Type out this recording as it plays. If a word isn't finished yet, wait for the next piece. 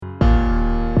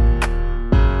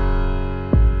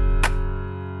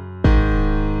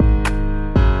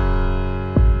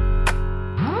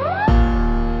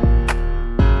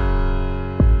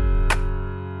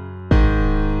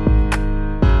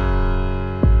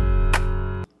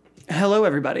Hello,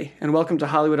 everybody, and welcome to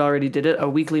Hollywood Already Did It, a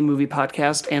weekly movie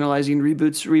podcast analyzing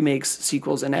reboots, remakes,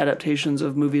 sequels, and adaptations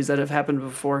of movies that have happened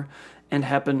before and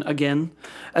happen again.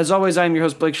 As always, I'm your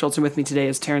host, Blake Schultz, and with me today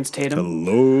is Terrence Tatum.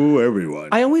 Hello, everyone.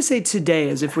 I always say today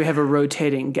as if we have a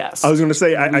rotating guest. I was going to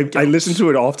say, I listen to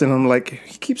it often. I'm like,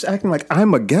 he keeps acting like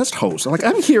I'm a guest host. I'm like,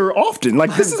 I'm here often. Like,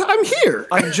 I'm here.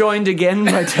 I'm joined again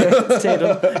by Terrence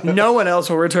Tatum. No one else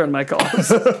will return my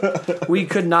calls. We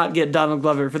could not get Donald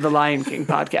Glover for the Lion King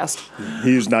podcast.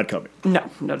 He's not coming. No.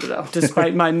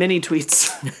 Despite my many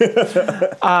tweets.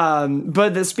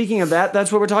 But speaking of that, that's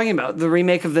what we're talking about. The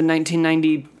remake of the 1993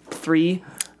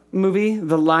 movie,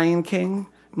 The Lion King.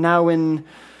 Now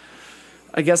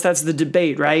I guess that's the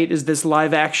debate, right? Is this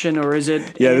live action or is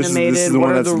it animated? This is the what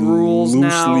one are that's the rules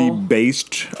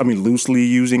loosely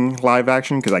using live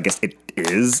action, because I guess it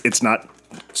is. It's not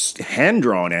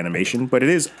hand-drawn animation, but it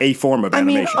is a form of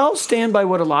animation. I mean, I'll stand by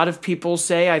what a lot of people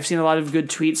say. I've seen a lot of good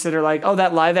tweets that are like, oh,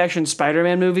 that live-action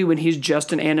Spider-Man movie when he's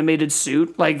just an animated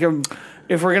suit. Like,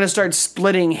 if we're going to start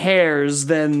splitting hairs,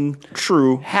 then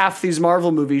true, half these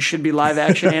Marvel movies should be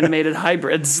live-action animated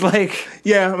hybrids. Like,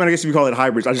 yeah, I mean, I guess if you call it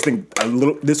hybrids, I just think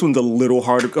this one's a little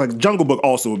harder. Like, Jungle Book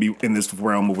also would be in this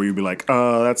realm where you'd be like,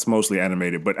 that's mostly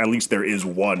animated, but at least there is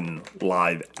one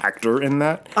live actor in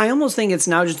that. I almost think it's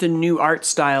now just a new art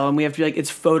style, and we have to be like,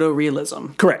 it's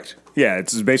photorealism. Correct. Yeah,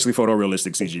 it's basically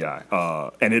photorealistic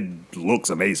CGI, and it looks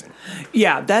amazing.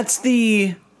 Yeah, that's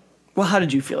the... Well, how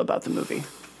did you feel about the movie?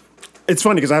 It's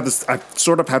funny because I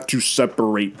sort of have to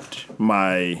separate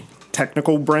my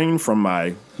technical brain from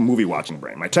my movie watching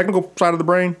brain. My technical side of the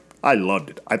brain, I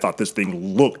loved it. I thought this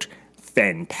thing looked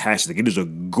fantastic. It is a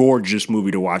gorgeous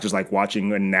movie to watch. It's like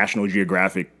watching a National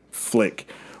Geographic flick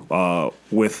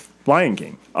with Lion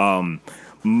King.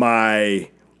 My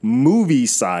movie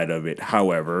side of it,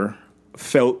 however,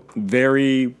 felt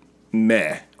very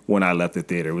meh when I left the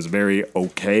theater. It was very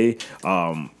okay.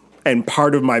 And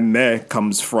part of my meh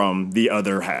comes from the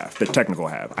other half, the technical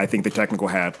half. I think the technical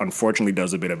half, unfortunately,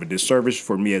 does a bit of a disservice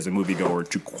for me as a moviegoer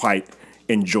to quite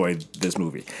enjoy this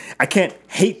movie. I can't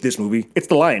hate this movie. It's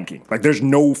The Lion King. Like, there's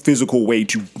no physical way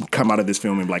to come out of this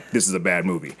film and be like, this is a bad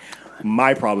movie.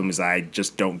 My problem is I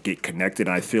just don't get connected,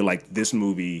 and I feel like this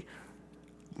movie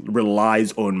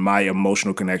relies on my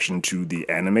emotional connection to the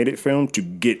animated film to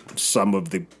get some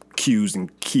of the cues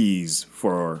and keys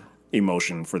for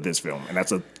emotion for this film. And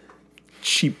that's a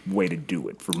cheap way to do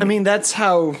it for me. I mean, that's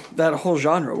how that whole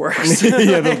genre works.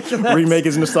 Yeah, the remake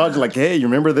is nostalgia. Like, hey, you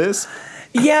remember this?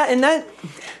 Yeah, and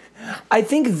I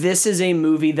think this is a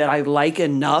movie that I like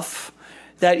enough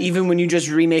that even when you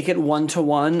just remake it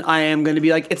 1-to-1, I am going to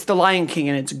be like, it's The Lion King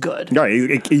and it's good. No,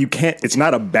 you can't. It's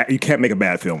not you can't make a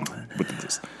bad film with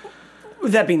this.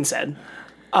 That being said,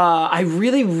 I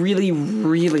really, really,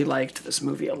 really liked this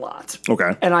movie a lot.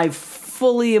 Okay. And I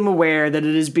fully am aware that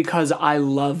it is because I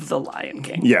love The Lion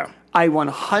King. Yeah. I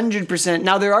 100%.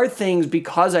 Now, there are things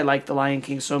because I like The Lion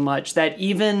King so much that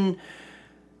even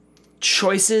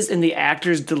choices in the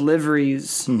actors'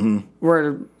 deliveries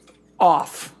were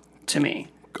off to me.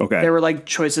 Okay. There were like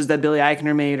choices that Billy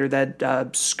Eichner made or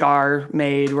that Scar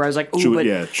made where I was like, ooh, but...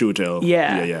 Yeah, Chiwetel.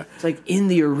 Yeah. It's like in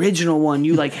the original one,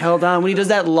 you like held on. When he does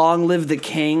that Long Live the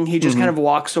King, he just kind of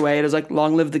walks away. It was like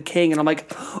Long Live the King. And I'm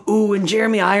like, ooh, when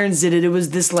Jeremy Irons did it, it was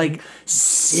this like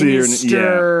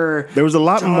sinister, There was a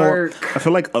lot dark. more. I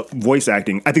feel like voice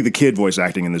acting. I think the kid voice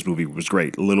acting in this movie was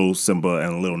great. Little Simba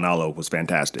and Little Nala was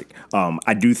fantastic.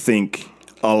 I do think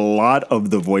a lot of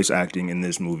the voice acting in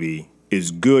this movie is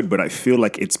good, but I feel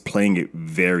like it's playing it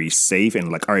very safe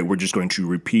and like, all right, we're just going to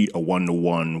repeat a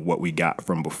 1-to-1 what we got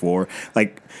from before.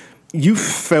 Like, you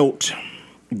felt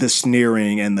the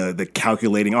sneering and the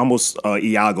calculating, almost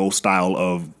Iago style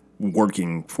of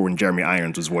working for when Jeremy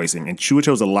Irons was voicing, and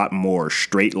Chiwetel's a lot more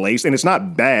straight-laced, and it's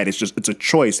not bad, it's a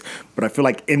choice, but I feel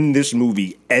like in this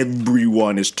movie,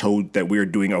 everyone is told that we're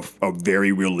doing a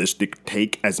very realistic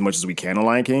take as much as we can on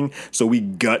Lion King, so we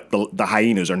gut the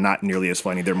hyenas are not nearly as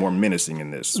funny, they're more menacing in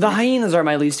this. The hyenas are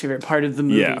my least favorite part of the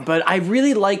movie, Yeah. but I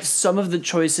really liked some of the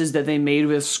choices that they made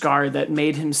with Scar that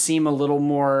made him seem a little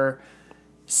more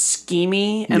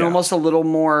schemy and almost a little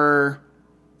more...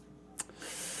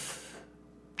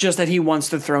 just that he wants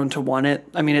the throne to want it.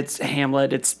 I mean, it's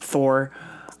Hamlet, it's Thor.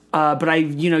 But I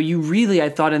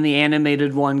thought in the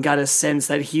animated one got a sense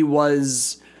that he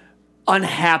was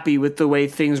unhappy with the way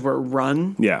things were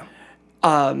run. Yeah.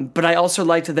 But I also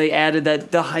liked that they added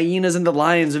that the hyenas and the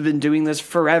lions have been doing this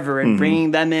forever, and bringing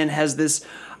them in has this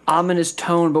ominous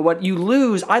tone. But what you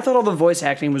lose, I thought all the voice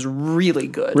acting was really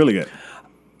good. Really good.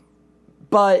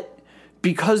 But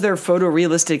because they're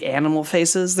photorealistic animal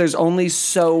faces, there's only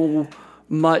so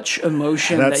much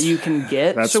emotion that you can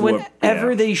get. So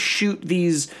whenever they shoot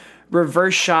these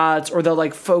reverse shots, or they'll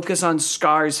like focus on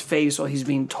Scar's face while he's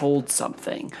being told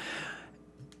something,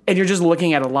 and you're just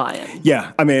looking at a lion.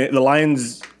 Yeah, I mean, the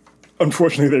lions,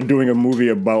 unfortunately, they're doing a movie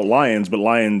about lions, but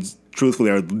lions, truthfully,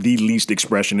 are the least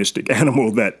expressionistic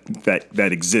animal that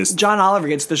exists. John Oliver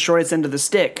gets the shortest end of the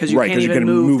stick because you can't even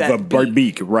move that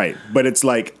beak. Right. But it's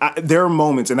like, there are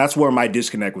moments, and that's where my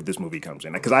disconnect with this movie comes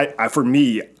in. Because for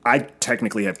me, I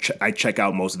technically I check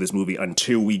out most of this movie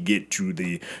until we get to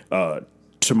the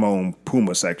Timon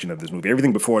Pumbaa section of this movie.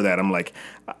 Everything before that, I'm like,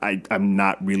 I'm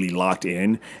not really locked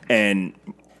in. And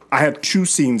I have two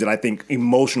scenes that I think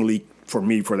emotionally, for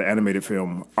me, for the animated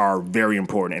film, are very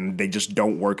important, and they just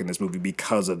don't work in this movie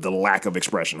because of the lack of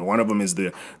expression. One of them is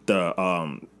the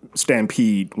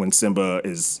stampede when Simba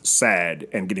is sad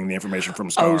and getting the information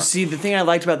from Scar. Oh, see, the thing I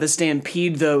liked about the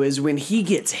stampede, though, is when he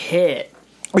gets hit.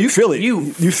 Oh, you feel it.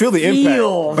 You feel the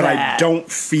impact, but that. I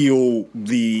don't feel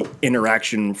the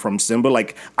interaction from Simba.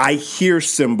 Like, I hear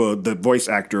Simba, the voice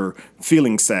actor,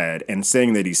 feeling sad and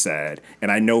saying that he's sad,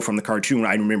 and I know from the cartoon,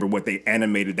 I remember what they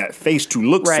animated that face to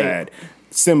look sad.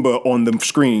 Simba on the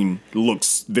screen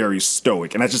looks very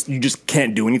stoic, and you just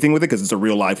can't do anything with it because it's a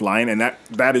real life lion, and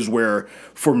that is where,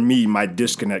 for me, my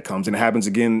disconnect comes. And it happens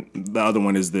again. The other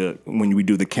one is when we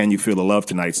do the "Can You Feel the Love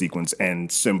Tonight" sequence, and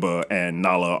Simba and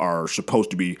Nala are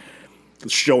supposed to be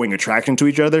showing attraction to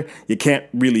each other. You can't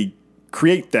really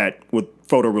create that with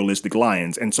photorealistic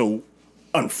lions, and so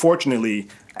unfortunately,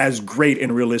 as great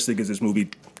and realistic as this movie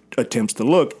attempts to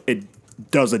look, it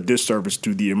does a disservice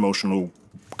to the emotional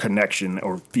connection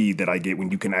or feed that I get when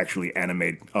you can actually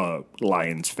animate a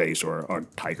lion's face or a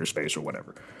tiger's face or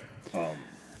whatever.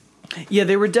 Yeah,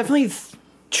 there were definitely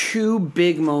two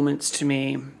big moments to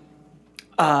me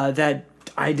that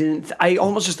I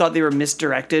almost just thought they were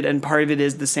misdirected, and part of it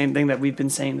is the same thing that we've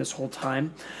been saying this whole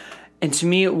time. And to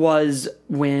me, it was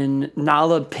when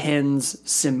Nala pins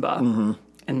Simba.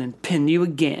 And then pin you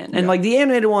again. And like the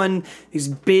animated one, these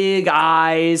big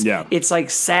eyes. Yeah. It's like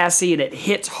sassy and it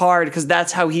hits hard because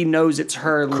that's how he knows it's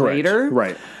her later.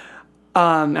 Right.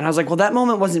 And I was like, well, that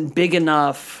moment wasn't big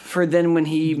enough for then when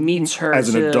he meets her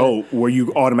as an adult, where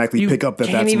you automatically pick up that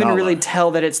that's Nala. You can't even really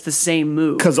tell that it's the same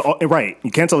move. Because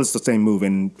you can't tell it's the same move,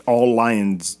 and all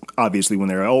lions, obviously, when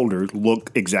they're older, look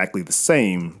exactly the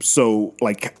same. So,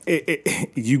 like,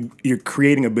 you're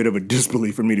creating a bit of a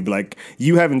disbelief for me to be like,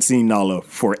 you haven't seen Nala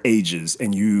for ages,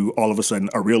 and you all of a sudden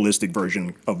a realistic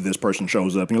version of this person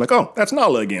shows up, and you're like, oh, that's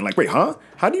Nala again. Like, wait, huh?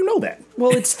 How do you know that?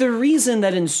 Well, it's the reason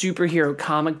that in superhero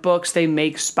comic books they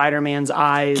make Spider-Man's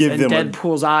eyes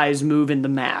Deadpool's eyes move in the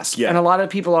mask. Yeah. And a lot of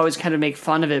people always kind of make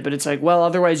fun of it, but it's like, well,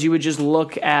 otherwise you would just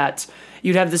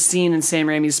you'd have the scene in Sam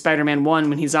Raimi's Spider-Man 1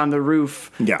 when he's on the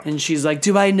roof. Yeah. And she's like,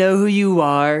 do I know who you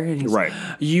are? And he's like,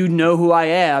 you know who I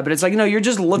am. But it's like, no, you're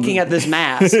just looking at this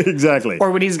mask. Exactly.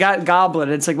 Or when he's got Goblin,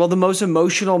 it's like, well, the most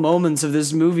emotional moments of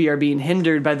this movie are being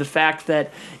hindered by the fact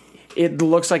that it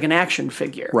looks like an action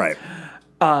figure. Right.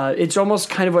 It's almost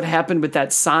kind of what happened with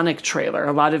that Sonic trailer.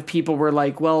 A lot of people were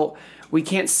like, well, we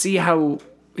can't see how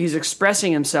he's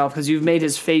expressing himself because you've made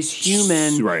his face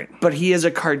human, but he is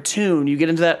a cartoon. You get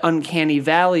into that uncanny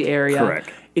valley area. Correct.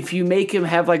 If you make him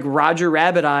have like Roger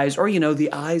Rabbit eyes or, the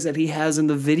eyes that he has in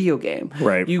the video game,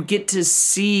 you get to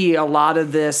see a lot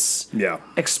of this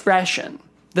expression.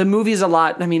 The movie's a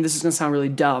lot, this is going to sound really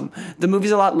dumb. The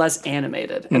movie's a lot less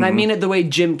animated. And I mean it the way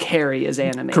Jim Carrey is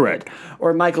animated. Correct.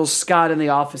 Or Michael Scott in The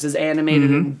Office is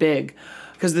animated and big.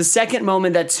 Because the second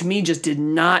moment that to me just did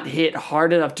not hit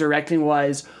hard enough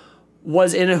directing-wise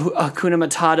was in Hakuna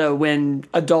Matata when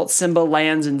adult Simba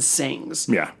lands and sings.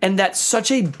 Yeah. And that's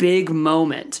such a big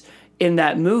moment in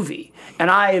that movie. And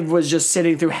I was just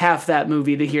sitting through half that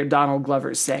movie to hear Donald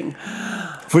Glover sing.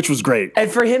 Which was great.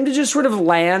 And for him to just sort of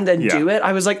land and do it,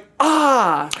 I was like,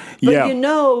 But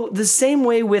the same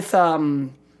way with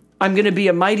I'm Gonna Be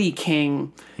a Mighty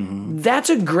King, that's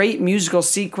a great musical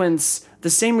sequence. The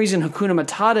same reason Hakuna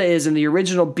Matata is in the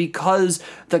original, because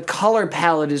the color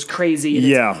palette is crazy.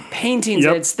 And it's paintings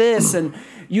and it's this, and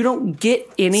you don't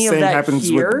get any of that here. Same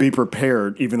happens with Be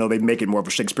Prepared, even though they make it more of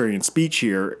a Shakespearean speech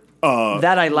here.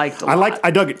 That I liked a lot.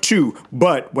 I dug it too,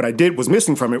 but what I did was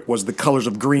missing from it was the colors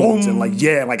of greens and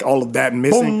all of that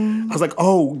missing. I was like,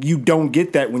 oh, you don't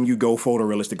get that when you go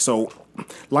photorealistic. So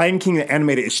Lion King the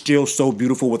animated is still so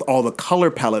beautiful with all the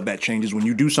color palette that changes. When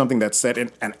you do something that's set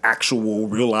in an actual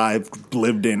real life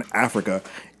lived in Africa,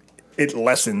 it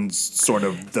lessens sort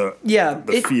of the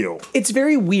feel. It's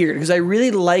very weird because I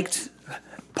really liked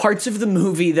parts of the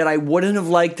movie that I wouldn't have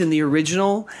liked in the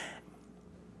original.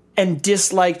 and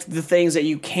disliked the things that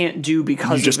you can't do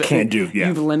because You just of it. can't do, yeah.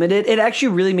 You've limited. It actually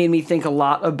really made me think a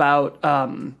lot about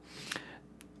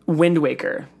Wind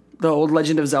Waker, the old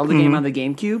Legend of Zelda Mm-hmm. game on the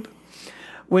GameCube.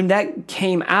 When that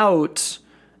came out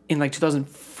in like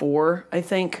 2004, I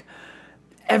think,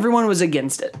 everyone was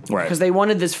against it. Right. Because they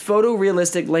wanted this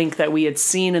photorealistic Link that we had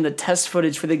seen in the test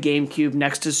footage for the GameCube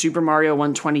next to Super Mario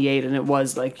 128, and it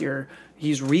was like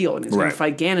he's real and he's going Right. to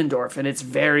fight Ganondorf, and it's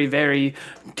very, very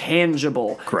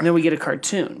tangible. Correct. And then we get a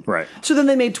cartoon. Right. So then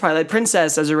they made Twilight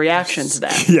Princess as a reaction to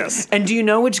that. Yes. And do you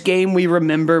know which game we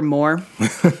remember more?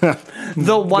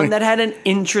 The one that had an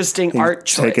interesting art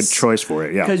choice. Take a choice for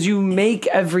it, yeah. Because you make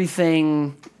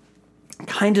everything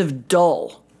kind of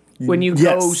dull when you Yes.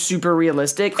 go super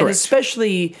realistic. And Correct.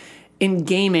 especially in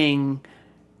gaming,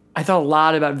 I thought a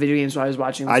lot about video games while I was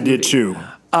watching this I did movie. too.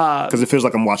 Because it feels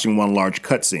like I'm watching one large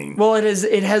cutscene. Well,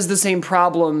 it has the same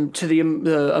problem to the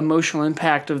emotional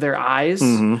impact of their eyes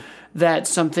that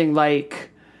something like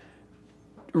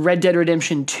Red Dead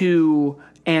Redemption 2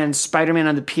 and Spider-Man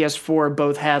on the PS4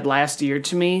 both had last year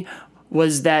to me,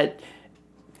 was that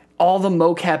all the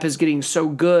mocap is getting so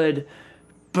good,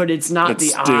 but it's not It's the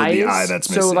still eyes. the eye that's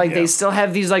so missing, like yeah. they still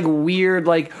have these like weird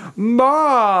like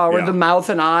ma where Yeah. the mouth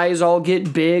and eyes all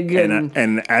get big and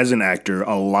And as an actor,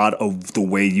 a lot of the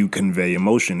way you convey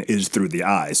emotion is through the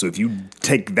eye. So if you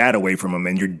take that away from them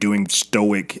and you're doing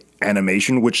stoic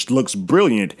animation, which looks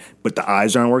brilliant, but the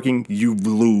eyes aren't working, you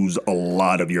lose a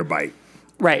lot of your bite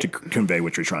right. to convey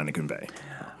what you're trying to convey.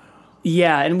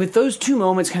 Yeah, and with those two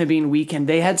moments kind of being weakened,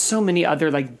 they had so many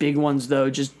other like big ones though,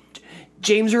 just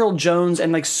James Earl Jones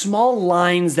and like small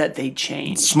lines that they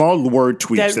changed Small word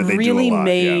tweaks that they really do a lot.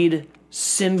 made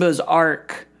Simba's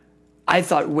arc, I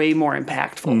thought, way more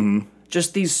impactful. Mm-hmm.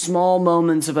 Just these small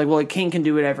moments of like, well, a king can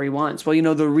do whatever he wants. Well,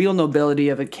 the real nobility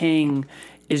of a king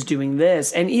is doing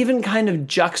this, and even kind of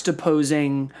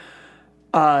juxtaposing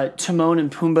Timon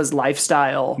and Pumbaa's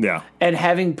lifestyle, Yeah. and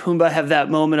having Pumbaa have that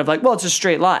moment of like, well, it's a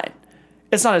straight line.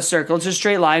 It's not a circle. It's a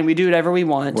straight line. We do whatever we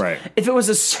want. Right. If it was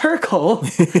a circle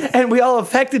and we all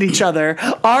affected each other,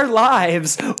 our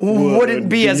lives wouldn't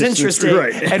be as interesting,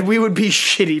 right. and we would be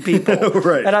shitty people.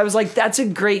 Right. And I was like, that's a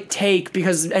great take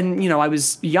because, and I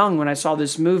was young when I saw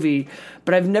this movie,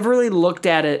 but I've never really looked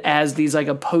at it as these like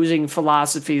opposing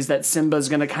philosophies that Simba's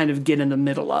going to kind of get in the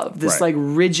middle of. This Right. like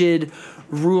rigid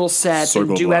rule set Circle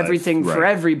and of do life. everything for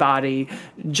Right. everybody,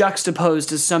 juxtaposed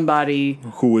to somebody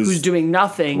who's doing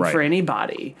nothing Right. for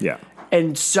anybody. Yeah.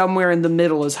 And somewhere in the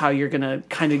middle is how you're going to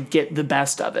kind of get the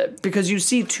best of it. Because you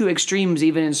see two extremes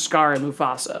even in Scar and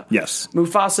Mufasa. Yes.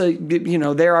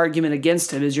 Mufasa, their argument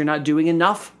against him is you're not doing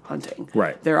enough hunting.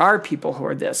 Right. There are people who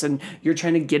are this, and you're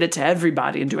trying to get it to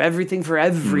everybody and do everything for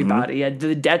everybody at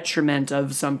the detriment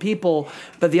of some people.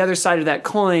 But the other side of that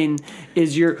coin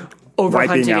is you're over Wiping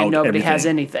hunting out and nobody has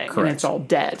everything. anything. Correct. And it's all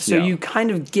dead. So Yeah. you kind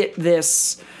of get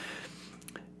this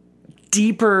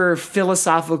deeper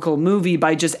philosophical movie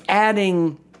by just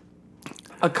adding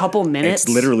a couple minutes.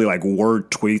 It's literally like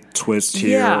word twist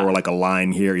here Yeah. or like a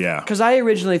line here. Yeah. Because I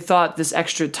originally thought this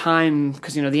extra time,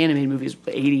 because, the animated movie is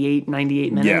 88,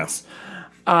 98 minutes.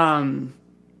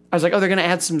 I was like, oh, they're going to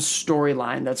add some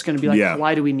storyline that's going to be like, Yeah.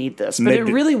 why do we need this? But They it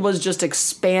d- really was just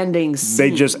expanding scenes.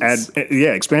 They just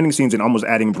expanding scenes and almost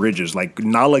adding bridges. Like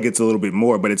Nala gets a little bit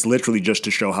more, but it's literally just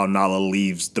to show how Nala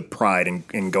leaves the pride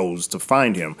and goes to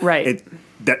find him. Right.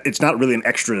 It's not really an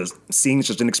extra scene. It's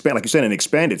just an an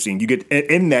expanded scene. You get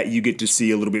in that you get to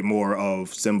see a little bit more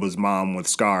of Simba's mom with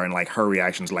Scar and like her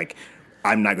reactions. Like,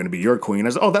 I'm not going to be your queen. I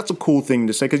was, that's a cool thing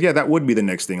to say because that would be the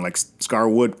next thing. Like Scar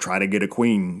would try to get a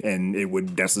queen, and it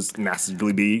would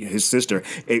necessarily be his sister.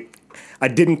 I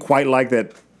didn't quite like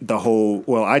that. The whole,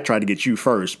 I tried to get you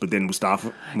first, but then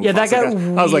Mufasa that got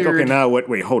I was like, okay, weird. now what?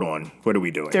 Wait, hold on. What are we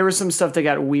doing? There was some stuff that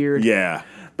got weird. Yeah.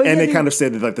 But and yeah, they kind of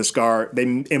said that like the Scar, they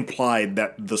implied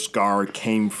that the Scar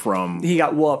came from. He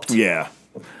got whooped. Yeah.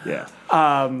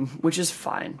 Which is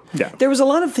fine. Yeah. There was a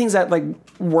lot of things that like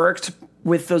worked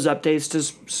with those updates to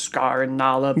Scar and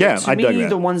Nala. But Yeah, to I dug me, that.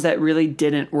 the ones that really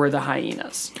didn't were the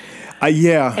hyenas.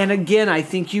 Yeah. And again, I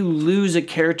think you lose a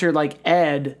character like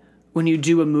Ed when you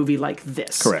do a movie like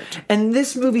this. Correct. And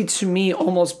this movie to me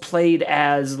almost played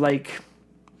as like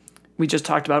we just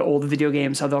talked about old video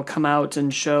games, how they'll come out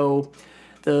and show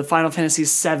the Final Fantasy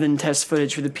VII test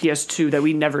footage for the PS2 that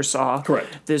we never saw.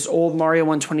 Correct. This old Mario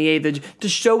 128 to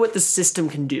show what the system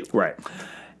can do. Right.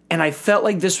 And I felt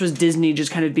like this was Disney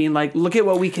just kind of being like, look at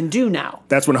what we can do now.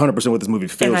 That's 100% what this movie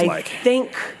feels And I like.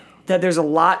 think that there's a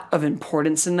lot of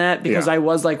importance in that because Yeah. I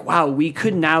was like, wow, we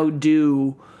could now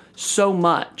do so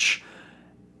much.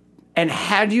 And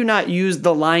had you not used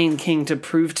The Lion King to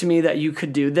prove to me that you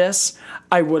could do this,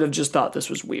 I would have just thought this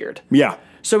was weird. Yeah.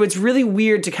 So it's really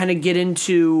weird to kind of get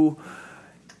into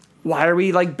why are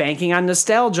we like banking on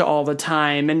nostalgia all the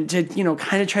time and to,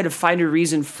 kind of try to find a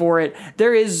reason for it.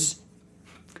 There is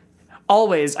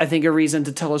always, I think, a reason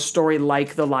to tell a story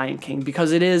like The Lion King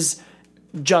because it is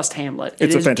just Hamlet.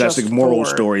 It's a fantastic moral Thor.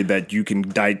 story that you can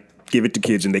give it to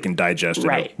kids and they can digest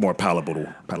Right. in a more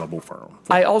palatable form.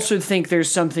 I also think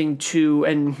there's something to,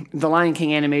 and the Lion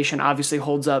King animation obviously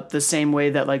holds up the same way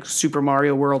that like Super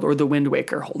Mario World or The Wind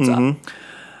Waker holds up.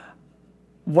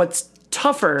 What's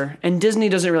tougher, and Disney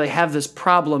doesn't really have this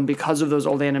problem because of those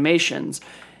old animations,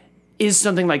 is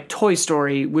something like Toy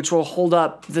Story, which will hold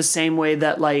up the same way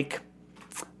that like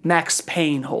Max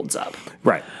Payne holds up.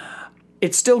 Right.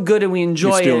 It's still good and we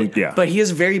enjoy it, yeah. but he has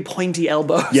very pointy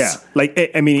elbows. Yeah.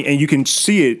 Like, I mean, and you can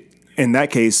see it in that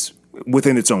case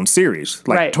within its own series.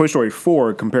 Like Right. Toy Story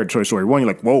 4 compared to Toy Story 1, you're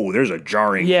like, whoa, there's a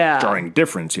jarring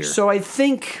difference here. So I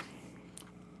think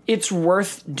it's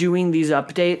worth doing these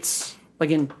updates,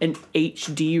 like an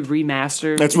HD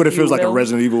remaster. That's what it if feels you like, a will.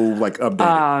 Resident Evil like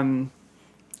update.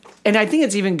 And I think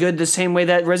it's even good the same way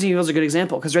that Resident Evil is a good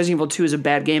example, because Resident Evil 2 is a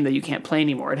bad game that you can't play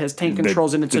anymore. It has tank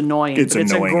controls and it's annoying. It's but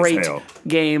annoying as it's a great hell.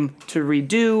 game to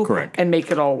redo Correct. and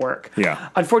make it all work. Yeah.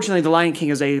 Unfortunately, The Lion King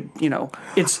is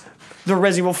it's the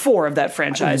Resident Evil 4 of that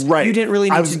franchise. Right. You didn't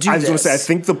really need to do I was this. going to say, I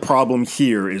think the problem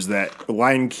here is that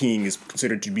Lion King is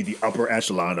considered to be the upper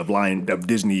echelon of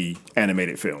Disney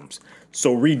animated films.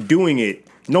 So redoing it,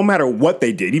 no matter what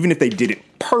they did, even if they did it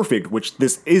perfect, which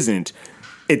this isn't,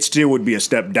 it still would be a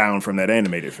step down from that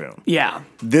animated film. Yeah.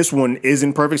 This one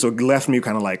isn't perfect, so it left me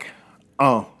kind of like,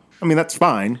 oh, I mean, that's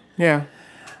fine. Yeah.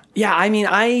 Yeah, I mean,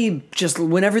 I just,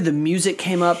 whenever the music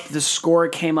came up, the score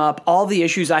came up, all the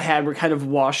issues I had were kind of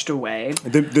washed away.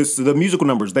 The musical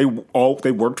numbers, they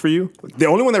worked for you? The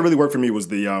only one that really worked for me was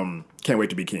the Can't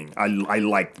Wait to Be King. I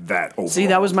liked that overall. See,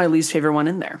 that was my least favorite one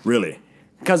in there. Really?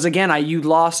 Because again, you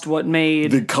lost what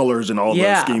made... The colors and all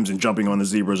Yeah. the schemes and jumping on the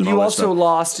zebras and all You that also stuff.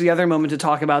 lost the other moment to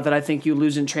talk about that I think you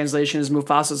lose in translation is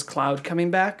Mufasa's cloud coming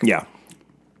back. Yeah.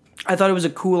 I thought it was a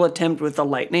cool attempt with the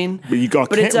lightning. But you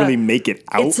can't really make it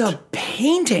out. It's a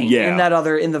painting Yeah.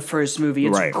 in the first movie.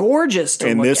 It's Right. gorgeous to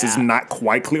and look this at. is not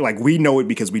quite clear. Like, we know it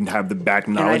because we have the back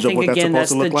And I knowledge of think, what that's again, supposed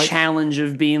that's to look the like. challenge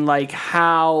of being like,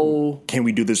 how... Can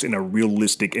we do this in a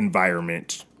realistic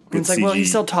environment? It's like, well, he's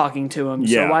still talking to him,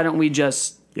 Yeah. so why don't we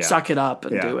just Yeah. suck it up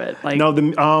and do it? Like, No,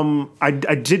 I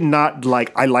did not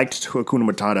like. I liked Hakuna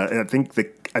Matata, and I think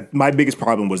my biggest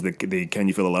problem was the Can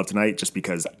You Feel the Love Tonight? Just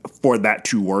because for that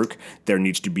to work, there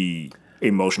needs to be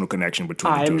emotional connection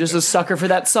between the two I'm of just them. a sucker for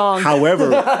that song.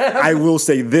 However, I will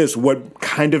say this: what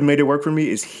kind of made it work for me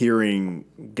is hearing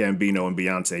Gambino and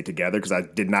Beyonce together, because I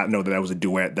did not know that was a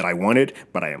duet that I wanted,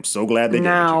 but I am so glad they did.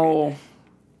 Now,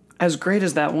 as great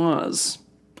as that was,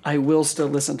 I will still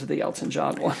listen to the Elton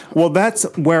John one. Well, that's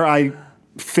where I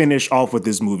finish off with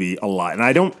this movie a lot, and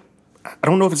I don't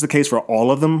know if it's the case for all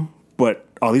of them, but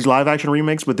all these live action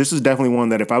remakes. But this is definitely one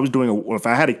that if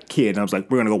I had a kid and I was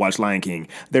like, we're gonna go watch Lion King,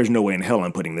 there's no way in hell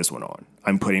I'm putting this one on.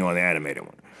 I'm putting on the animated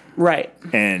one. Right.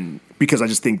 And because I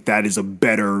just think that is a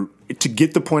better, to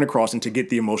get the point across and to get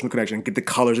the emotional connection and get the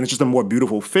colors, and it's just a more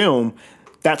beautiful film,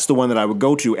 that's the one that I would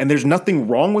go to. And there's nothing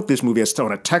wrong with this movie as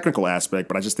on a technical aspect,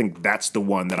 but I just think that's the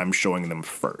one that I'm showing them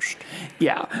first.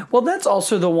 Yeah. Well, that's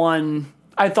also the one...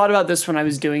 I thought about this when I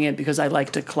was doing it because I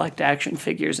like to collect action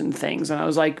figures and things. And I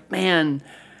was like, man...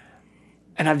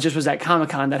 And I just was at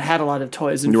Comic-Con that had a lot of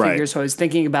toys and Right. figures, so I was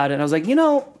thinking about it. And I was like,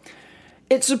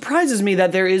 it surprises me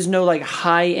that there is no, like,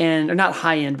 high-end... Or not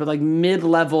high-end, but, like,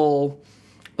 mid-level...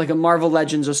 Like a Marvel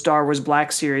Legends, a Star Wars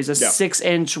Black Series, a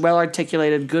 6-inch,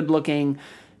 well-articulated, good-looking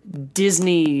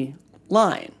Disney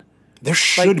line. There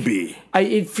should be.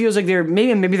 It feels like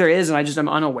maybe there is, and I'm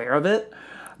unaware of it.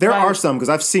 There are some, because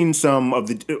I've seen some of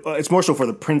the... it's more so for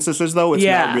the princesses, though. It's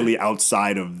Yeah. not really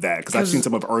outside of that, because I've seen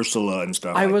some of Ursula and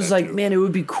stuff I was that, like, too. man, it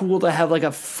would be cool to have like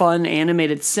a fun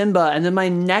animated Simba. And then my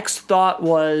next thought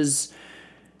was,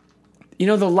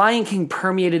 the Lion King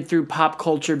permeated through pop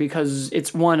culture because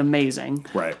it's, one, amazing.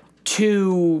 Right.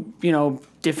 Two,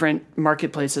 different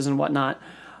marketplaces and whatnot.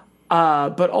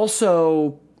 But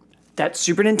also that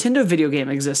Super Nintendo video game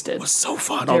existed. So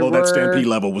fun. Although that Stampede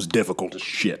level was difficult as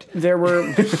shit. There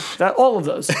were all of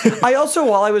those. I also,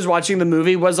 while I was watching the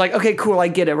movie, was like, okay, cool, I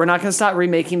get it. We're not going to stop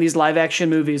remaking these live action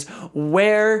movies.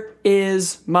 Where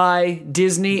is my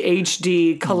Disney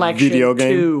HD collection? Video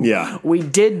game? 2? Yeah. We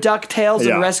did DuckTales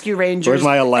Yeah. and Rescue Rangers. Where's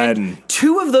my Aladdin? And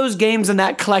 2 of those games in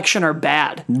that collection are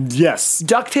bad. Yes.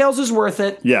 DuckTales is worth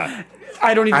it. Yeah.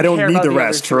 I don't even I don't care need about the the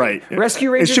rest, other two. right?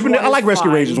 Rescue Rangers It should be, 1 I like is Rescue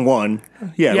fine. Rangers 1.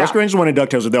 Yeah, Yeah. Rescue Rangers 1 and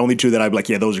DuckTales are the only two that I'd be like,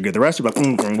 yeah, those are good. The rest are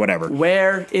like, whatever.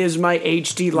 Where is my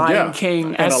HD Lion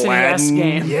King And SNES Aladdin.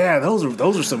 game? Yeah, those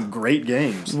are some great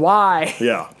games. Why?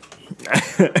 Yeah,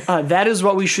 That is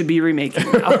what we should be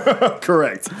remaking now.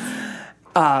 correct.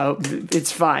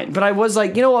 It's fine. But I was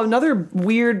like, another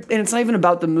weird, and it's not even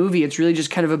about the movie. It's really just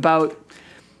kind of about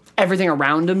everything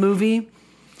around a movie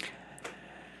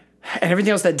and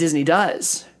everything else that Disney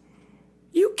does.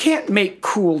 You can't make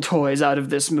cool toys out of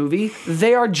this movie.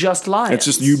 They are just lions. It's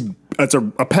just you. It's a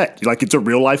pet. Like it's a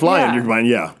real life lion. Yeah. You're fine.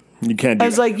 Yeah, you can't do I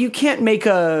was that. like, you can't make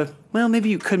maybe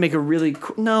you could make a really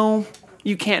no,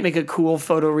 you can't make a cool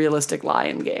photorealistic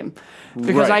lion game.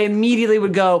 Because Right. I immediately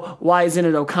would go, why isn't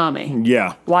it Okami?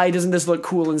 Yeah. Why doesn't this look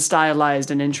cool and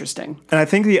stylized and interesting? And I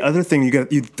think the other thing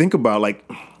you think about, like,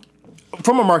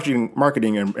 from a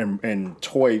marketing and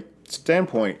toy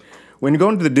standpoint, when you go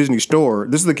into the Disney store,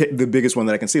 this is the biggest one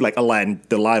that I can see. Like Aladdin,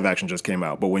 the live action just came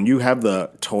out, but when you have the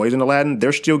toys in Aladdin,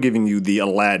 they're still giving you the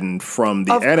Aladdin from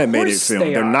the Of animated course film.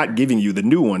 they They're are. not giving you the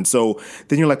new one. So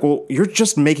then you're like, well, you're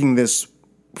just making this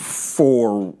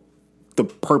for the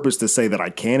purpose to say that I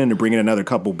can and to bring in another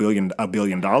 $1 billion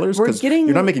because getting-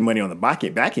 you're not making money on the back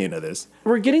end of this.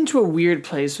 We're getting to a weird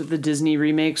place with the Disney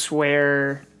remakes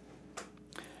where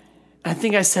I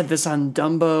think I said this on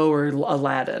Dumbo or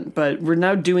Aladdin, but we're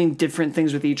now doing different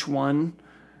things with each one.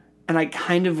 And I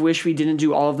kind of wish we didn't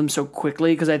do all of them so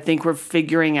quickly because I think we're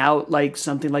figuring out like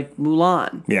something like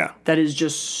Mulan. Yeah. That is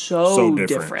just so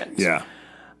different. Yeah.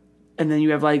 And then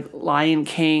you have like Lion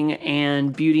King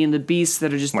and Beauty and the Beast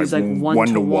that are just these like one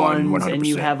to one, one-to-ones. And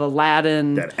you 100%. have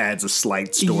Aladdin. That adds a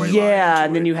slight storyline. Yeah, to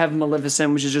and then it. you have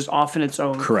Maleficent, which is just off in its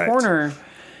own Correct. corner.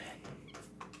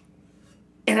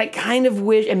 And I kind of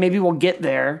wish, and maybe we'll get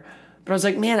there, but I was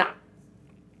like, man,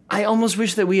 I almost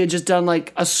wish that we had just done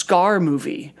like a Scar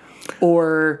movie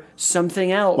or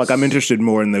something else. Like I'm interested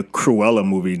more in the Cruella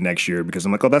movie next year because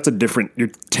I'm like, oh, that's a different. You're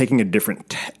taking a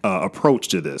different approach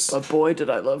to this. But boy, did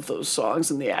I love those songs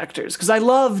and the actors. Because I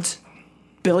loved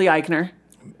Billy Eichner.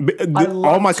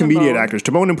 All my comedian Timon. actors,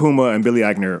 Timon and Pumbaa and Billy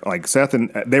Eichner, like Seth,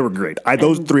 and they were great.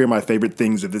 Those three are my favorite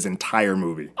things of this entire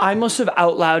movie. I must have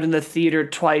out loud in the theater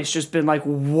twice just been like,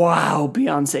 wow,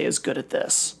 Beyonce is good at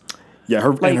this. Yeah,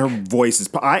 and her voice is.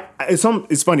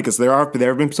 It's funny because there have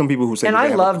been some people who say. And that they I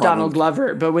have a love problem. Donald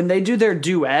Glover, but when they do their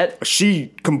duet,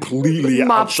 She completely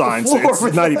Mops the outshines floor it. It's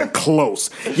with not her. even close.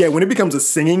 Yeah, when it becomes a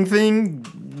singing thing,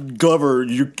 Glover,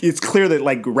 it's clear that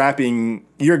like rapping,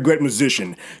 you're a great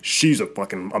musician. She's a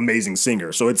fucking amazing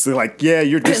singer. So it's like, yeah,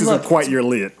 this Look, isn't quite your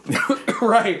lit.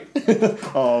 right?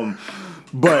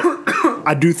 But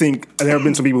I do think there have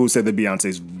been some people who said that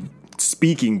Beyonce's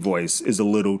speaking voice is a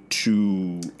little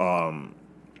too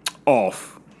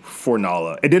off for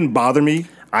Nala. It didn't bother me.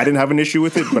 I didn't have an issue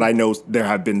with it, but I know there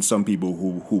have been some people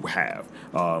who have.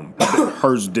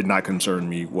 Hers did not concern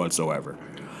me whatsoever.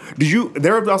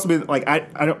 There have also been like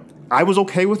I was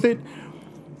okay with it.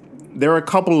 There are a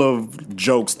couple of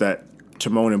jokes that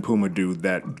Timon and Pumbaa do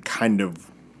that kind of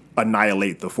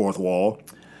annihilate the fourth wall.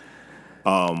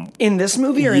 In this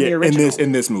movie or in the original?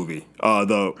 In this movie,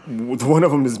 the one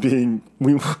of them is and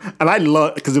I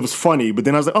love because it was funny. But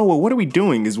then I was like, oh well, what are we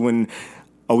doing? Is when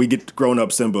we get grown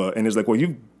up Simba, and it's like, well,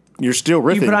 you're still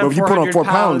riffing, put on but you put on 400 4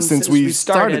 pounds since we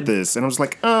started started. this, and I was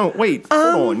like, oh wait,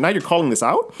 hold on, now you're calling this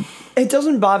out? It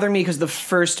doesn't bother me because the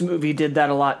first movie did that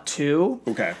a lot too.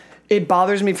 Okay, It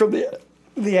bothers me from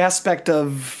the aspect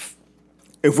of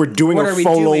if we're doing what a are we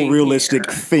doing photorealistic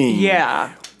here? thing,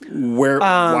 Yeah.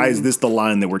 why is this the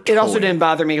line that we're? It also didn't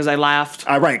bother me because I laughed.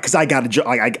 Right, because I got a joke.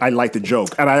 I like the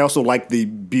joke, and I also like the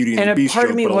Beauty and the And a Beast part joke.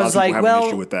 of me But a lot was of people like, have an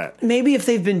issue with that. maybe if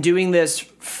they've been doing this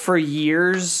for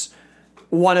years,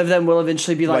 one of them will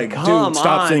eventually be like, Like, dude, come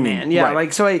stop on, singing. man. Yeah, Right.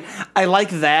 like, so I like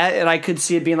that, and I could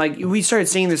see it being like, we started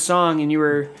singing this song, and you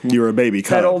were You're a baby.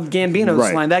 that old Gambino's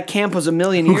Right. line. That camp was a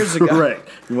million years ago. Right.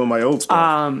 You want my old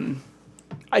stuff.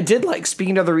 I did like,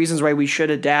 speaking of the reasons why we should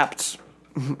adapt,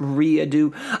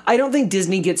 redo. I don't think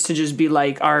Disney gets to just be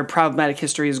like, our problematic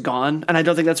history is gone. And I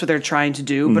don't think that's what they're trying to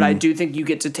do. But I do think you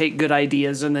get to take good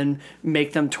ideas and then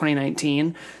make them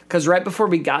 2019. Because right before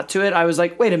we got to it, I was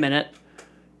like, wait a minute.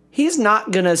 He's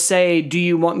not going to say, do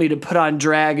you want me to put on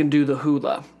drag and do the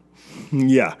hula?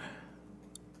 Yeah.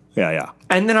 Yeah.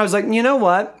 And then I was like, you know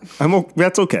what?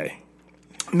 That's okay.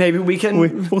 Maybe we can.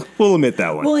 We'll admit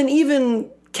that one. Well, and even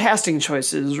casting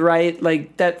choices, right?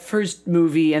 Like that first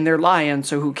movie, and they're lions,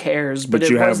 so who cares? But it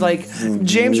you was have like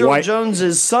James Earl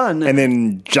Jones's son, and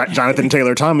then Jonathan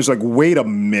Taylor Thomas like, wait a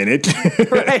minute,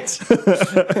 right?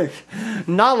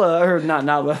 Nala, or not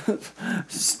Nala,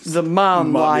 the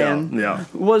mom lion,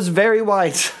 was very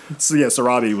white. So yeah,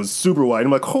 Sarabi was super white.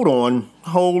 I'm like,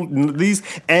 hold these,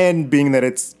 and being that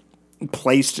it's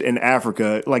placed in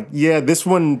Africa, like, yeah, this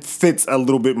one fits a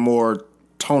little bit more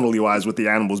tonally wise with the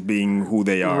animals being who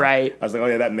they are. Right. I was like, oh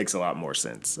yeah, that makes a lot more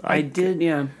sense. I did,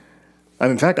 yeah.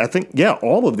 And in fact, I think, yeah,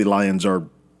 all of the lions are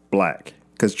black.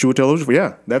 Because Chiwetel,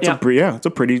 it's a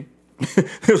pretty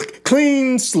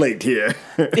clean slate here.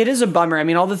 It is a bummer. I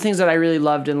mean, all the things that I really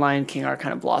loved in Lion King are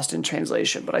kind of lost in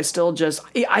translation, but I still just,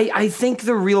 I think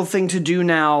the real thing to do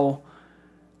now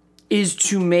is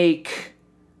to make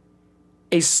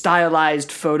a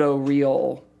stylized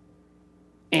photoreal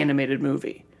animated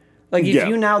movie. Like if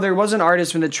you now, there was an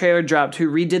artist when the trailer dropped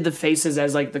who redid the faces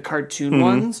as like the cartoon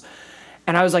ones.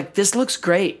 And I was like, this looks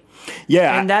great.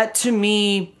 Yeah. And that to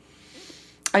me,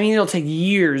 I mean, it'll take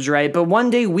years, right? But one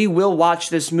day we will watch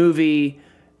this movie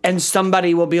and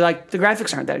somebody will be like, the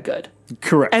graphics aren't that good.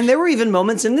 Correct. And there were even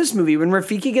moments in this movie when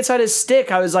Rafiki gets out his stick.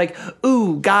 I was like,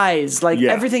 ooh, guys, like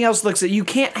everything else looks, you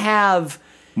can't have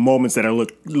moments that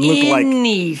look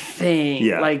anything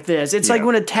like this. It's like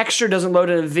when a texture doesn't load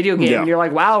in a video game and you're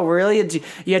like, wow, really?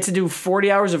 You had to do 40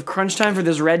 hours of crunch time for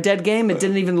this Red Dead game? It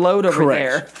didn't even load over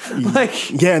there. And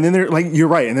then you're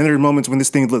right. And then there are moments when this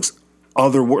thing looks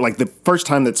like the first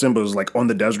time that Simba was like on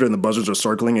the desert and the buzzards are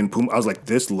circling and Pumbaa, I was like,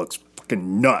 this looks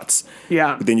fucking nuts.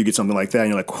 Yeah. But then you get something like that and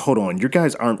you're like, hold on, your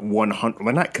guys aren't 100,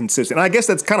 they're not consistent. And I guess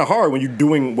that's kind of hard when you're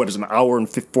doing what is an hour and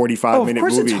 45 minute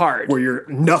movie. It's hard. Where you're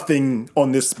nothing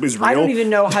on this is real. I don't even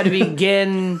know how to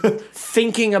begin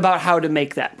thinking about how to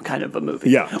make that kind of a movie.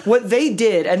 Yeah. What they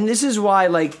did, and this is why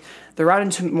like the Rotten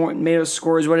Tomatoes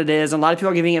score is what it is, and a lot of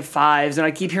people are giving it 5s, and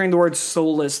I keep hearing the word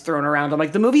soulless thrown around. I'm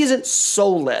like, the movie isn't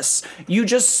soulless. You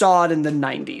just saw it in the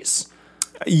 90s.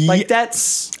 Like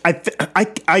that's...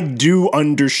 I do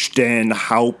understand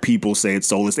how people say it's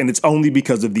soulless, and it's only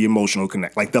because of the emotional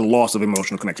connect, like the loss of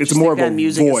emotional connection. It's more of a void.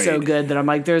 Music is so good that I'm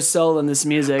like, there's soul in this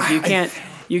music.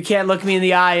 You can't look me in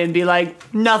the eye and be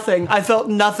like, nothing. I felt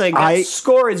nothing. That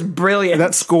score is brilliant.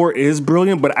 That score is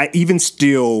brilliant, but I even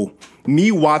still...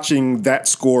 Me watching that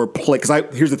score play, because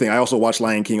here's the thing, I also watched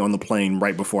Lion King on the plane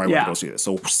right before I went to go see this.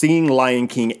 So seeing Lion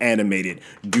King animated,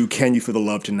 do Can You Feel the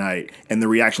Love Tonight, and the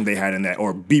reaction they had in that,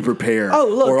 or Be Prepared,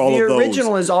 or all of those. The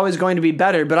original is always going to be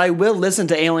better, but I will listen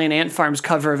to Alien Ant Farm's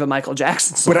cover of a Michael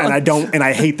Jackson song. And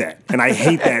I hate that. And I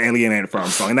hate that Alien Ant Farm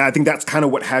song. And I think that's kind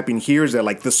of what happened here is that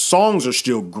like the songs are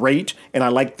still great, and I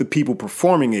like the people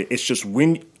performing it. It's just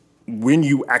when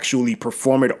you actually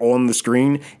perform it on the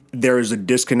screen, there is a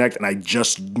disconnect, and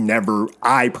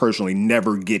I personally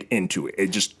never get into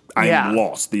it. I'm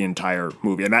lost the entire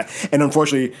movie. And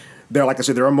unfortunately, like I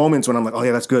said, there are moments when I'm like, oh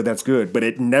yeah, that's good. But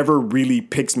it never really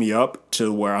picks me up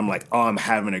to where I'm like, oh, I'm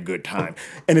having a good time.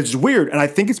 And it's weird. And I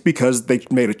think it's because they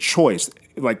made a choice.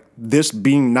 Like this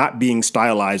not being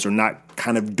stylized or not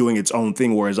kind of doing its own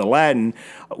thing. Whereas Aladdin,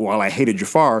 while I hated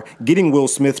Jafar, getting Will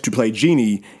Smith to play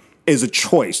Genie is a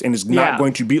choice, and it's not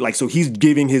going to be like, so he's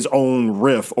giving his own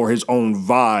riff or his own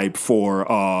vibe for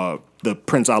the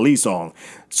Prince Ali song.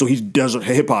 So he does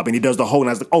hip hop and he does the whole, and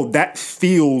I was like, oh, that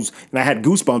feels, and I had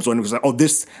goosebumps on it because like, oh,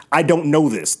 this, I don't know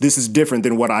this. This is different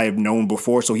than what I have known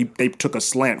before. So they took a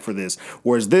slant for this.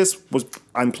 Whereas this was,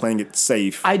 I'm playing it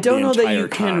safe. I don't know that you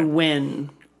can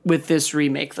win with this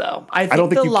remake, though. I don't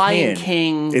think the Lion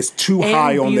King is too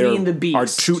high on Beauty and the Beast are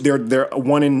two. They're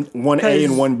one A and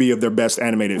 1B of their best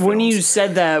animated films. When you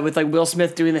said that with like Will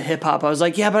Smith doing the hip hop, I was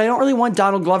like, yeah, but I don't really want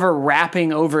Donald Glover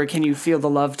rapping over "Can You Feel the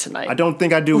Love Tonight." I don't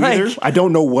think I do either. I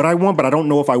don't know what I want, but I don't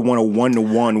know if I want a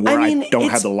 1-to-1 where I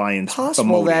don't have the Lions. It's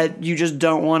possible that you just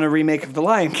don't want a remake of the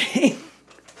Lion King.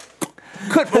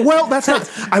 Well, that's not.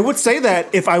 I would say that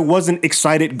if I wasn't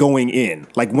excited going in,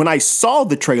 like when I saw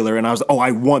the trailer and I was, oh, I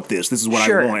want this. This is what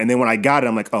I want. And then when I got it,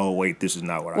 I'm like, oh, wait, this is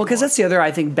not what I want. Well, because that's the other, I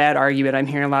think, bad argument I'm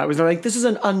hearing a lot. Was they're like, this is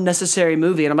an unnecessary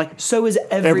movie, and I'm like, so is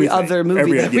every other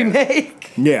movie that we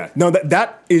make. Yeah, no,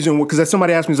 that isn't because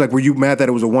somebody asked me, like, were you mad that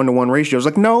it was a 1-to-1 ratio? I was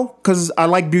like, no, because I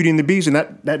like Beauty and the Beast, and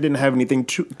that didn't have anything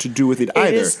to do with it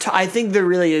either. I think there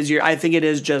really is. I think it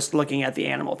is just looking at the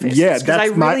animal faces. Yeah,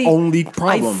 that's my only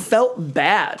problem. I felt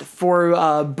bad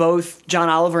for both John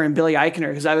Oliver and Billy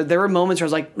Eichner because there were moments where I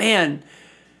was like, man,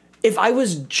 if I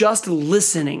was just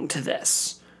listening to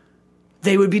this,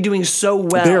 they would be doing so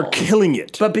well. They're killing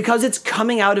it. But because it's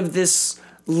coming out of this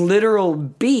literal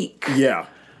beak. Yeah.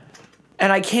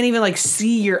 And I can't even like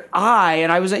see your eye.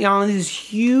 And I was on this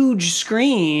huge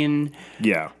screen.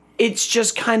 Yeah. it's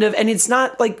just kind of, and it's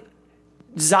not like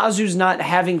Zazu's not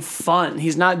having fun.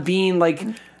 He's not being like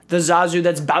the Zazu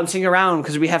that's bouncing around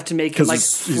because we have to make him like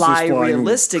he's just fly flying,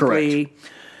 realistically. correct.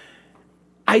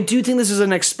 I do think this is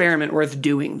an experiment worth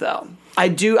doing, though.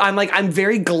 I'm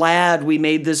very glad we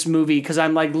made this movie because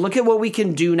I'm like, look at what we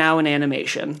can do now in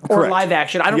animation or Correct. live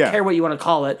action. I don't care what you want to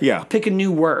call it. Yeah. Pick a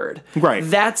new word. Right.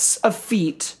 That's a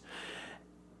feat.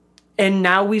 And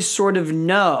now we sort of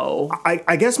know.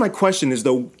 I guess my question is,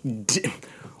 though,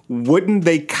 wouldn't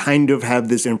they kind of have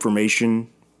this information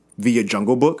via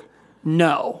Jungle Book?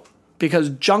 No, because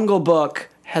Jungle Book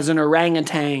has an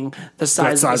orangutan the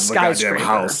size of a skyscraper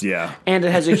house, yeah. And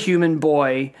it has a human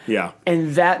boy. Yeah.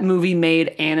 And that movie made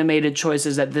animated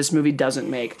choices that this movie doesn't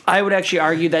make. I would actually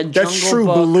argue that That's Jungle true.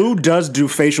 Book, Baloo does do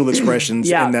facial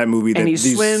expressions in that movie. And he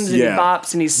swims and he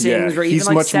bops and he sings. Yeah, Where he's even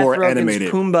like much Seth more Rogen's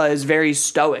animated. Pumbaa is very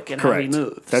stoic in Correct. how he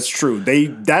moves. That's true.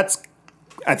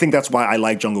 I think that's why I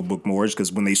like Jungle Book more, is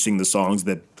because when they sing the songs,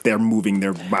 that they're moving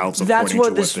their mouths. That's according what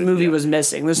to this the- movie was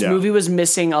missing. This Yeah. movie was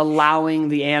missing allowing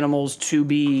the animals to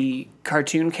be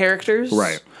cartoon characters.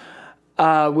 Right.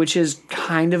 Which is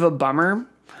kind of a bummer.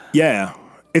 Yeah.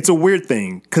 It's a weird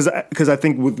thing because I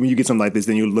think when you get something like this,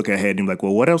 then you look ahead and you're like,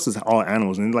 well, what else is all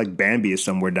animals? And like Bambi is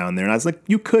somewhere down there. And I was like,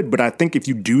 you could, but I think if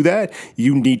you do that,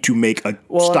 you need to make a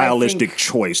stylistic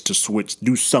choice to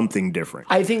do something different.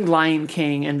 I think Lion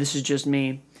King, and this is just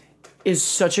me, is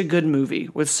such a good movie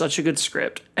with such a good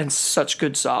script and such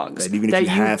good songs. That even if you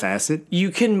half-ass it? You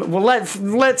can, well, let's,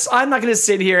 I'm not going to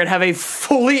sit here and have a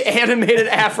fully animated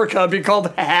Africa be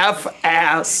called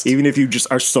half-assed. Even if you just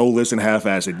are soulless and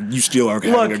half-assed it, you still are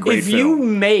having a great if film. you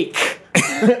make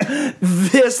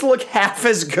this look half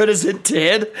as good as it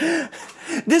did,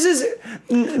 this is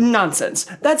nonsense.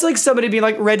 That's like somebody being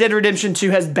like, Red Dead Redemption 2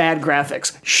 has bad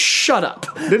graphics. Shut up.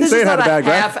 Didn't say it had a bad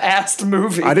half-assed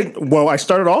movie. I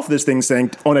started off this thing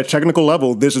saying, on a technical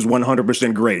level, this is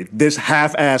 100% great. This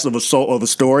half-ass of a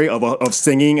story, of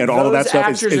singing and all of that stuff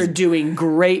actors are doing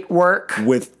great work.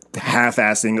 With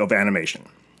half-assing of animation.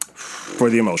 For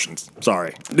the emotions.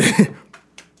 Sorry.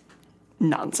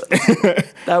 Nonsense.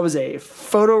 That was a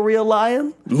photoreal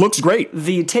lion. Looks great.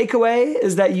 The takeaway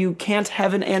is that you can't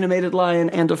have an animated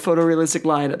lion and a photorealistic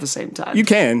lion at the same time. You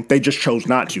can. They just chose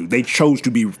not to. They chose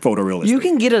to be photorealistic. You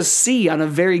can get a C on a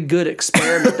very good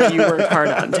experiment that you worked hard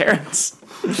on, Terrence.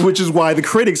 Which is why the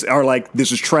critics are like,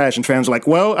 this is trash, and fans are like,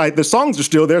 well, the songs are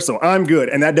still there, so I'm good.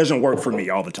 And that doesn't work for me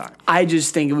all the time. I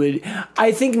just think it would.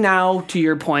 I think now, to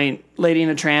your point, Lady and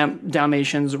the Tramp,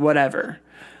 Dalmatians, whatever,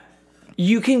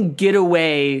 you can get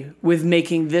away with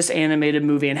making this animated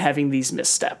movie and having these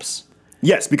missteps.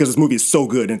 Yes, because this movie is so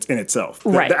good in itself.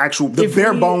 Right. The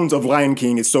bare bones of Lion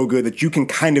King is so good that you can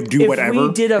kind of do whatever. If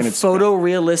we did a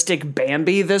photorealistic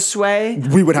Bambi this way,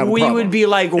 we would have a problem. We would be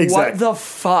like, what the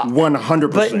fuck?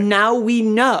 100%. But now we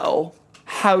know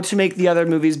how to make the other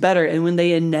movies better, and when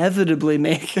they inevitably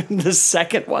make the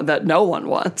second one that no one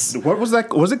wants. What was that?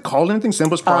 Was it called anything?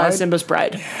 Simba's Pride? Simba's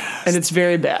Pride. Yes. And it's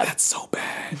very bad. That's so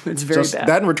bad. It's very bad.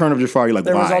 That and Return of Jafar, you're like,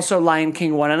 there why? was also Lion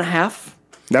King 1.5.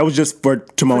 That was just for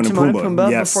Timon and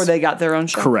Pumbaa. Yes. Before they got their own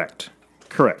show. Correct.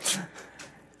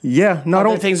 Yeah, not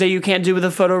all things that you can't do with a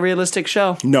photorealistic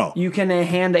show. No. You can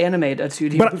hand animate a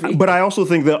 2D movie. But I also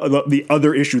think the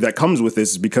other issue that comes with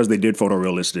this is because they did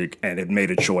photorealistic and it made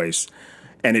a choice,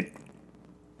 and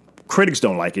critics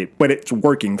don't like it, but it's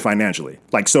working financially.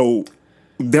 Like, so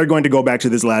they're going to go back to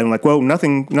this lab and like, well,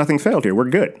 nothing failed here. We're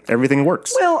good. Everything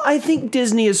works. Well, I think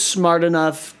Disney is smart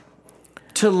enough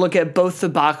to look at both the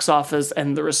box office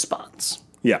and the response.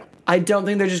 Yeah. I don't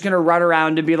think they're just going to run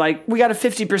around and be like, we got a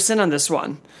 50% on this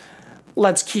one.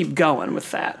 Let's keep going with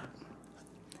that.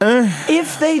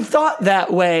 If they thought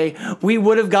that way, we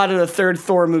would have gotten a third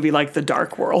Thor movie like The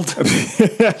Dark World.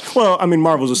 Well, I mean,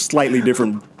 Marvel's a slightly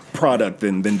different product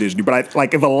than Disney, but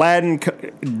if Aladdin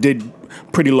did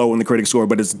pretty low in the critic score,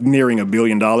 but it's nearing $1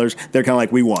 billion, they're kind of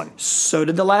like, we won. So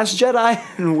did The Last Jedi,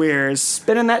 and we're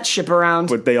spinning that ship around.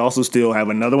 But they also still have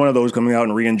another one of those coming out,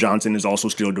 and Rian Johnson is also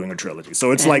still doing a trilogy.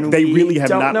 So it's like they really have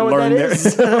not learned their.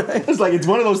 It's like it's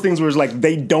one of those things where it's like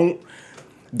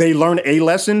they learn a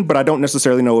lesson, but I don't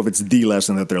necessarily know if it's the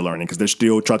lesson that they're learning because they're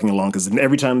still trucking along. Because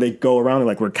every time they go around, they're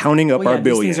like, we're counting up our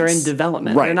billions. These things are in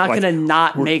development. Right. They're not going to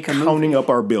not make a movie. Counting up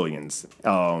our billions.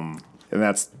 And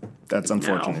that's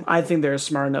unfortunate. No, I think they're a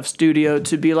smart enough studio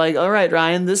to be like, all right,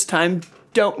 Ryan, this time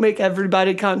don't make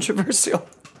everybody controversial.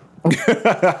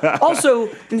 Also,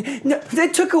 they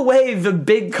took away the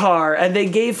big car and they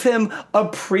gave him a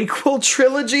prequel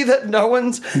trilogy that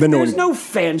there's no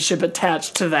fanship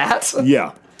attached to that.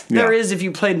 Yeah. There is if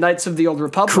you played Knights of the Old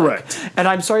Republic. Correct. And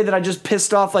I'm sorry that I just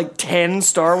pissed off like 10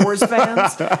 Star Wars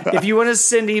fans. If you want to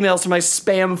send emails to my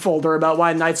spam folder about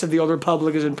why Knights of the Old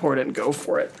Republic is important, go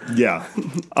for it. Yeah.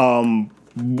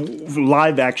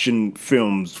 Live action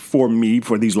films, for me,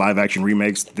 for these live action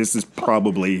remakes, this is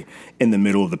probably in the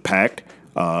middle of the pack.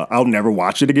 I'll never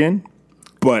watch it again.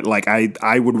 But like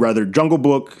I would rather Jungle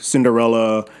Book,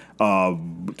 Cinderella,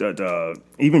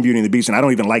 even Beauty and the Beast, and I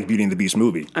don't even like Beauty and the Beast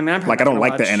movie. I mean, I don't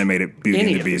like the animated Beauty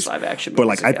and the Beast. Live action but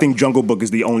like I think Jungle Book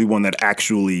is the only one that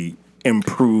actually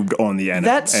improved on the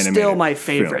That's animated still my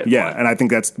favorite film. Yeah, one. and I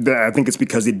think it's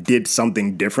because it did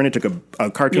something different. It took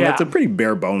a cartoon that's a pretty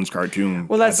bare bones cartoon.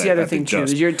 Well, that's the other thing too.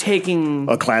 Is you're taking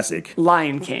a classic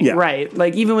Lion King, right?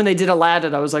 Like even when they did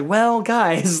Aladdin, I was like, well,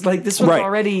 guys, like this was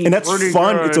already and that's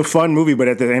fun. Good. It's a fun movie, but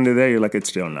at the end of the day, you're like, it's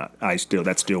still not.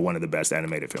 That's still one of the best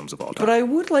animated films of all time. But I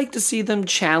would like to see them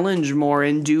challenge more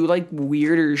and do like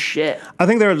weirder shit. I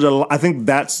think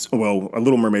that's A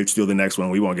Little Mermaid still the next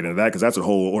one. We won't get into that because that's a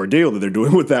whole ordeal that they're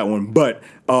doing with that one. But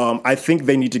I think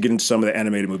they need to get into some of the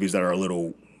animated movies that are a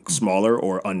little smaller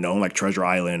or unknown, like Treasure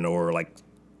Island or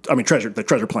the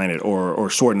Treasure Planet or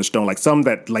Sword in the Stone, like some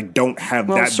that like don't have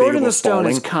that big of a following. Sword in the Stone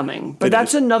is coming, but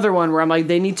that's another one where I'm like,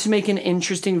 they need to make an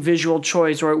interesting visual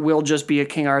choice, or it will just be a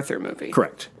King Arthur movie.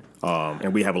 Correct.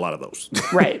 And we have a lot of those.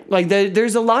 Right. Like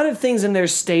there's a lot of things in their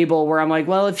stable where I'm like,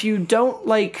 well, if you don't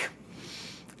like.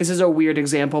 This is a weird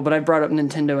example, but I've brought up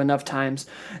Nintendo enough times.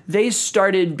 They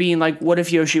started being like, what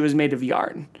if Yoshi was made of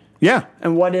yarn? Yeah.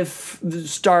 And what if the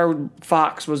Star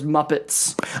Fox was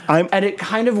Muppets? And it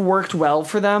kind of worked well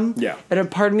for them. Yeah. And a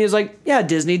part of me is like, yeah,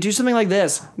 Disney, do something like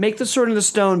this. Make the Sword in the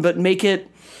Stone, but make it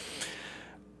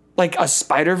like a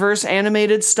Spider-Verse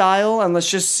animated style, and let's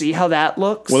just see how that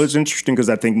looks. Well, it's interesting because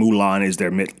I think Mulan is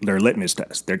their litmus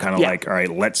test. They're kind of like, all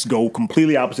right, let's go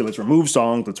completely opposite. Let's remove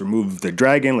songs. Let's remove the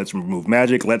dragon. Let's remove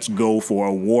magic. Let's go for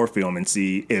a war film and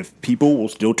see if people will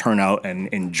still turn out and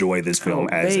enjoy this film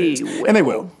as is. And they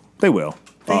will. They will.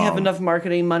 They have enough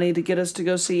marketing money to get us to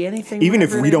go see anything. Even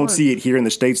if we don't see it here in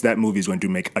the States, that movie is going to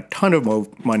make a ton of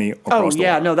money across the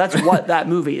world. No, that's what that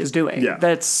movie is doing. Yeah.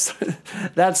 That's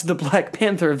the Black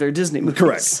Panther of their Disney movies.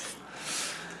 Correct.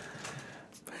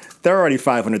 They're already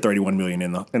 $531 million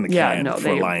in the can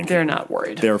for Lion King. They're not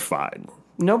worried. They're fine.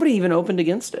 Nobody even opened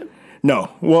against it.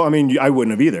 No. Well, I mean, I wouldn't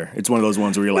have either. It's one of those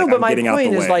ones where you're like, I'm getting out the way.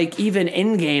 My point is, like, even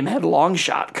Endgame had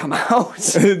Longshot come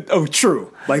out. Oh,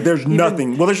 true. Like, there's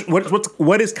nothing. Well,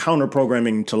 what is counter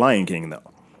programming to Lion King,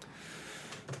 though?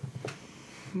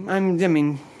 I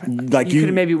mean, like you could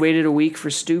have maybe waited a week for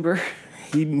Stuber.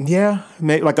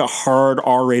 Like a hard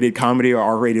R-rated comedy or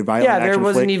R-rated violent action there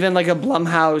wasn't flick. Even like a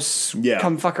Blumhouse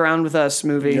come fuck around with us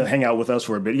movie. Hang out with us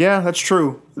for a bit. Yeah, that's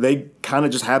true. They kind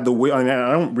of just had the will. I mean,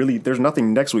 I don't really. There's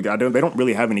nothing next week. They don't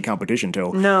really have any competition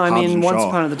till. No, I mean, Once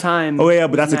Upon a Time. Oh yeah,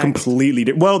 but that's a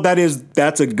completely. Well,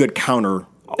 that's a good counter.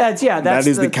 That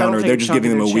is the counter. They're just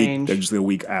giving them a week. They're just a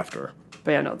week after.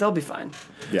 But yeah, no, they'll be fine.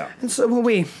 Yeah. And so will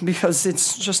we, because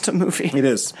it's just a movie. It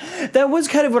is. That was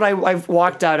kind of what I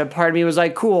walked out of. Part of me was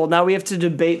like, cool, now we have to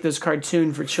debate this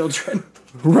cartoon for children.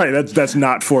 Right, that's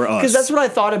not for us. Because that's what I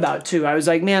thought about, too. I was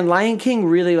like, man, Lion King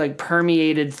really, like,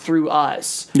 permeated through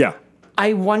us. Yeah.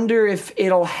 I wonder if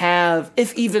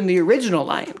if even the original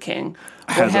Lion King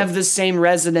will have the same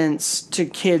resonance to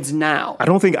kids now. I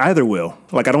don't think either will.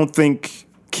 Like, I don't think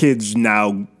kids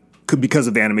now, because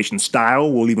of the animation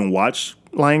style, will even watch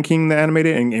Lion King the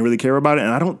animated and really care about it.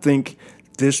 And I don't think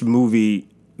this movie.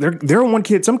 There are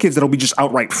some kids that'll be just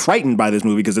outright frightened by this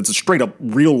movie because it's a straight up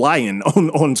real lion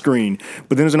on screen.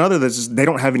 But then there's another they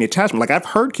don't have any attachment. Like I've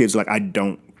heard kids like, I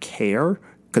don't care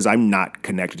because I'm not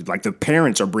connected. Like the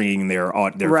parents are bringing their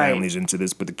families into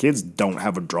this, but the kids don't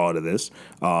have a draw to this.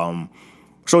 So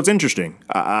it's interesting.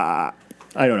 I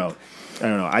don't know.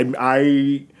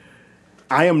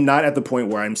 I am not at the point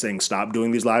where I'm saying stop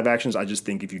doing these live actions. I just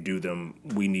think if you do them,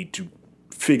 we need to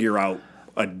figure out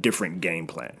a different game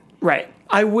plan. Right.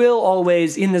 I will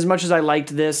always, in as much as I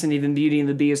liked this and even Beauty and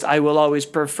the Beast, I will always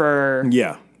prefer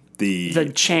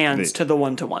the chance to the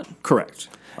one-to-one. Correct.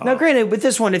 Now, granted, with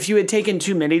this one, if you had taken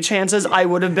too many chances, I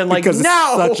would have been like, because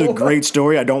no! It's such a great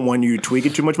story. I don't want you to tweak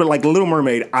it too much. But like Little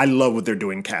Mermaid, I love what they're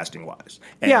doing casting-wise.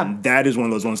 And that is one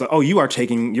of those ones like, oh, you're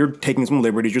taking some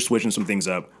liberties, you're switching some things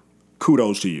up.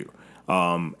 Kudos to you.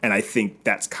 And I think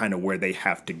that's kind of where they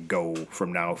have to go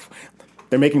from now.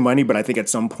 They're making money, but I think at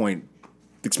some point,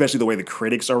 especially the way the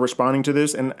critics are responding to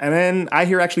this, and then I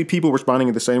hear actually people responding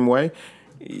in the same way.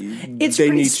 It's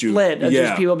pretty split of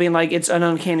just people being like, it's an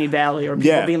uncanny valley, or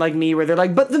people being like me, where they're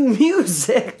like, but the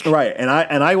music. Right, and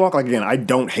I walk like, again, I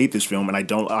don't hate this film, and I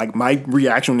don't, like, my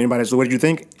reaction when anybody says, what did you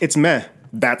think? It's meh.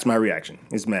 That's my reaction.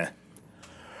 It's meh.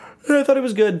 I thought it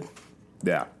was good.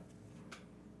 Yeah.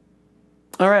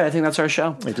 All right, I think that's our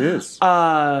show. It is.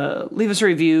 Leave us a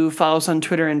review. Follow us on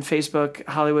Twitter and Facebook,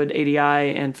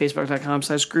 HollywoodADI, and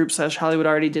Facebook.com/group/Hollywood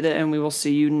already did it, and we will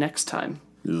see you next time.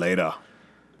 Later.